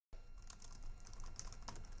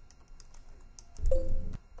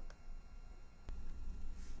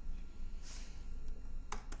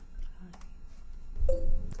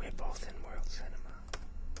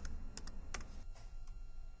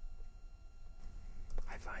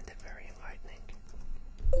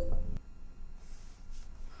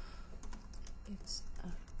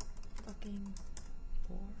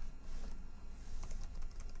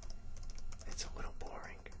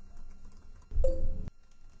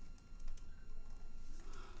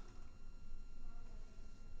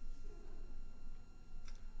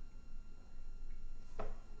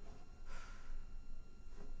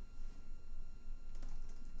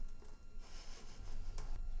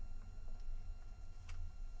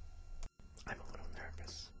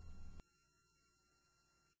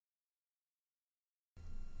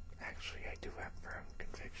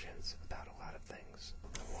words about a lot of things.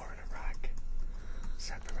 The war in Iraq,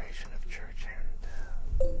 separation of church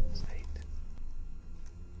and state.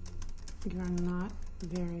 You're not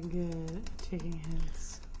very good at taking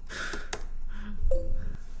hints.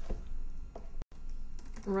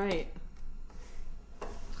 Right.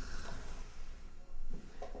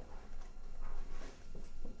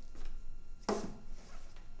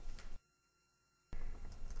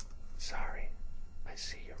 Sorry, I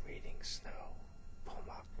see you're reading Snow,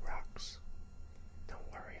 Pomok Rocks. Don't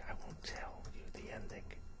worry, I won't tell you the ending.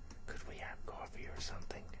 Could we have coffee or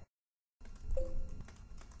something?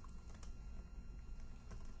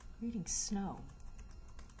 Reading Snow.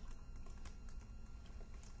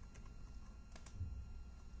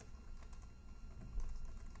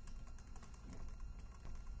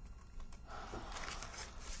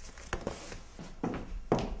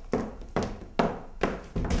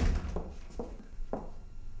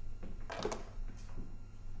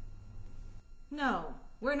 No,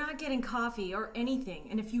 we're not getting coffee or anything,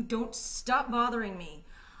 and if you don't stop bothering me,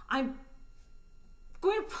 I'm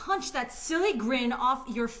going to punch that silly grin off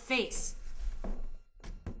your face.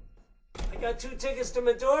 I got 2 tickets to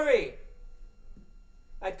Midori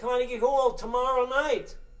at Carnegie Hall tomorrow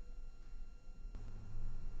night.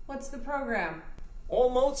 What's the program? All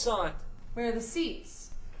Mozart. Where are the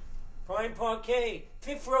seats? Prime Parquet,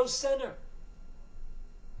 5th row center.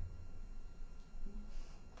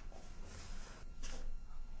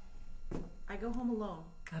 I go home alone.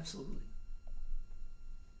 Absolutely.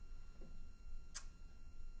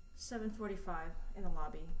 7:45 in the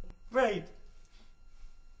lobby. Right.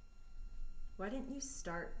 Why didn't you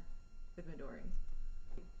start with Midori?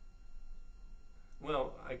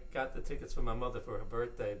 Well, I got the tickets for my mother for her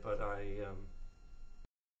birthday, but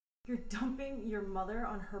You're dumping your mother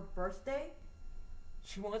on her birthday?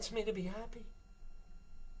 she wants me to be happy.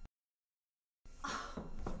 Oh,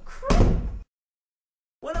 crap!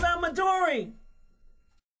 What about Midori?